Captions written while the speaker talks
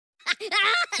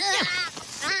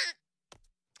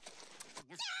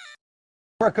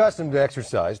We're accustomed to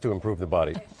exercise to improve the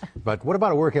body, but what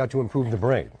about a workout to improve the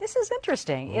brain? This is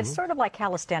interesting. It's sort of like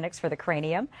calisthenics for the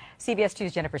cranium. CBS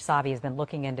 2's Jennifer Sabi has been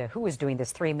looking into who is doing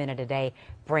this 3-minute-a-day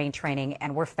brain training,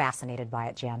 and we're fascinated by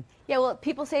it, Jen. Yeah, well,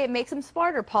 people say it makes them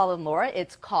smarter, Paul and Laura.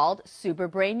 It's called Super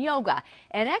Brain Yoga,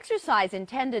 an exercise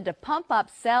intended to pump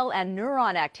up cell and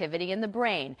neuron activity in the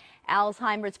brain.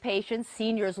 Alzheimer's patients,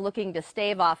 seniors looking to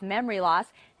stave off memory loss,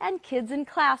 and kids in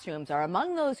classrooms are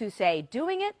among those who say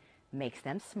doing it makes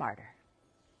them smarter.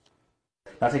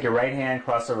 Now take your right hand,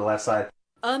 cross over the left side.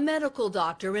 A medical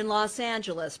doctor in Los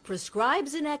Angeles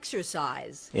prescribes an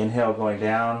exercise. Inhale going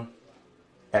down,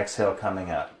 exhale coming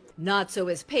up. Not so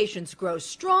his patients grow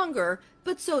stronger,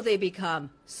 but so they become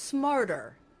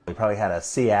smarter. He probably had a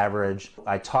C average.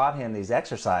 I taught him these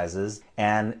exercises,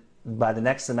 and by the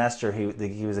next semester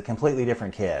he was a completely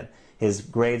different kid. His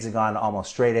grades had gone to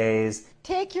almost straight A's.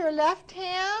 Take your left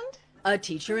hand. A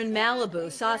teacher in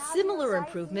Malibu saw similar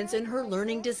improvements in her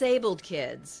learning disabled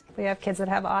kids. We have kids that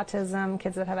have autism,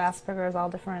 kids that have Asperger's, all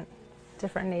different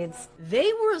needs.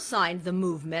 They were assigned the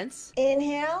movements.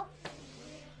 Inhale,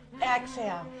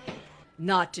 exhale.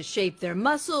 Not to shape their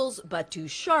muscles, but to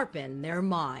sharpen their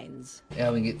minds.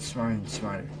 Yeah, we get smarter and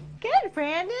smarter. Good,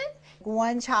 Brandon.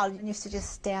 One child used to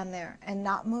just stand there and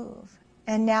not move.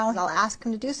 And now I'll ask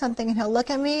him to do something and he'll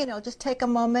look at me and he'll just take a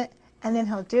moment and then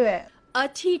he'll do it. A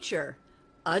teacher,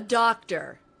 a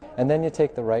doctor. And then you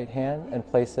take the right hand and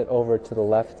place it over to the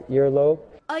left earlobe.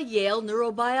 A Yale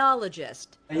neurobiologist.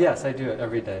 Yes, I do it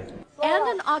every day. And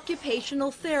an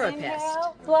occupational therapist.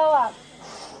 Inhale, blow up.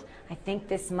 I think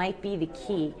this might be the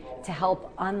key to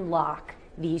help unlock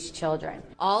these children.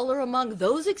 All are among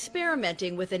those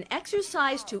experimenting with an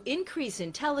exercise to increase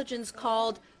intelligence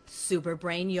called Super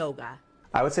Brain Yoga.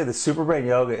 I would say the Super Brain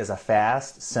Yoga is a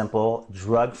fast, simple,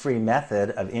 drug-free method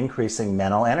of increasing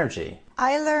mental energy.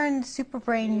 I learned Super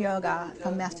Brain Yoga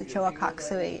from Master Choa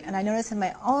Koksui, and I noticed in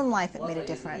my own life it made a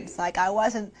difference. Like I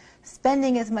wasn't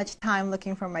spending as much time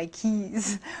looking for my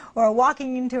keys or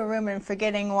walking into a room and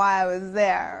forgetting why I was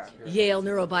there. Yale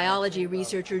neurobiology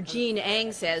researcher Jean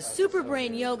Eng says Super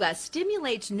Brain Yoga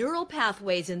stimulates neural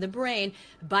pathways in the brain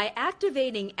by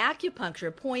activating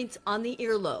acupuncture points on the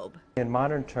earlobe. In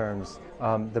modern terms,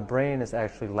 the brain is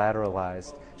actually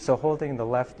lateralized, so holding the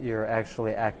left ear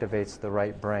actually activates the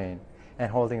right brain, and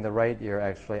holding the right ear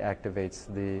actually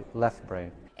activates the left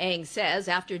brain. Eng says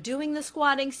after doing the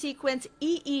squatting sequence,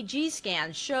 EEG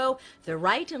scans show the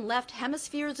right and left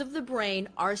hemispheres of the brain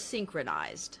are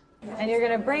synchronized. And you're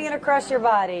going to bring it across your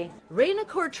body. Reina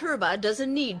Corturba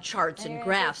doesn't need charts and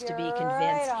graphs to be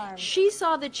convinced. She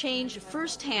saw the change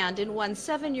firsthand in one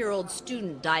 7-year-old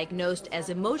student diagnosed as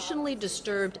emotionally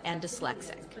disturbed and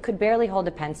dyslexic. Could barely hold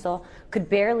a pencil, could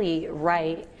barely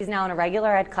write. He's now in a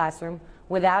regular ed classroom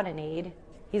without an aide.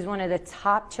 He's one of the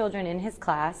top children in his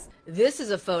class. This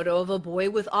is a photo of a boy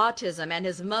with autism and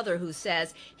his mother who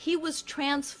says he was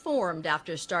transformed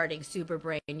after starting Super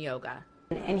Brain Yoga.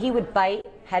 And he would bite,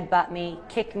 headbutt me,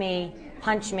 kick me,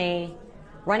 punch me,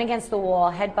 run against the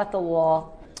wall, headbutt the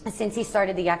wall. Since he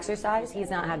started the exercise, he's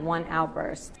not had one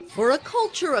outburst. For a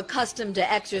culture accustomed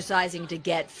to exercising to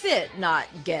get fit, not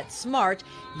get smart,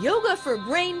 yoga for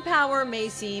brain power may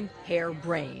seem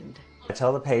harebrained. I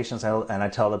tell the patients and I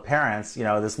tell the parents, you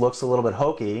know, this looks a little bit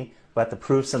hokey, but the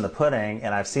proof's in the pudding,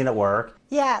 and I've seen it work.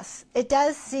 Yes, it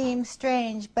does seem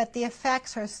strange, but the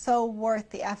effects are so worth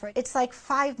the effort. It's like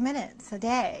 5 minutes a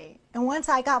day. And once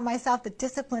I got myself the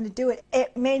discipline to do it,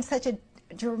 it made such a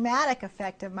dramatic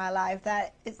effect in my life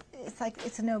that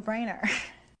it's a no-brainer.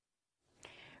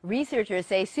 Researchers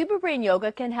say Super Brain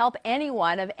Yoga can help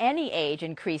anyone of any age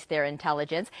increase their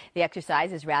intelligence. The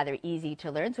exercise is rather easy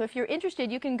to learn, so if you're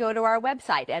interested, you can go to our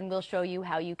website and we'll show you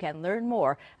how you can learn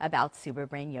more about Super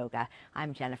Brain Yoga.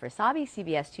 I'm Jennifer Sabi,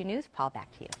 CBS 2 News. Paul, back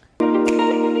to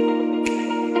you.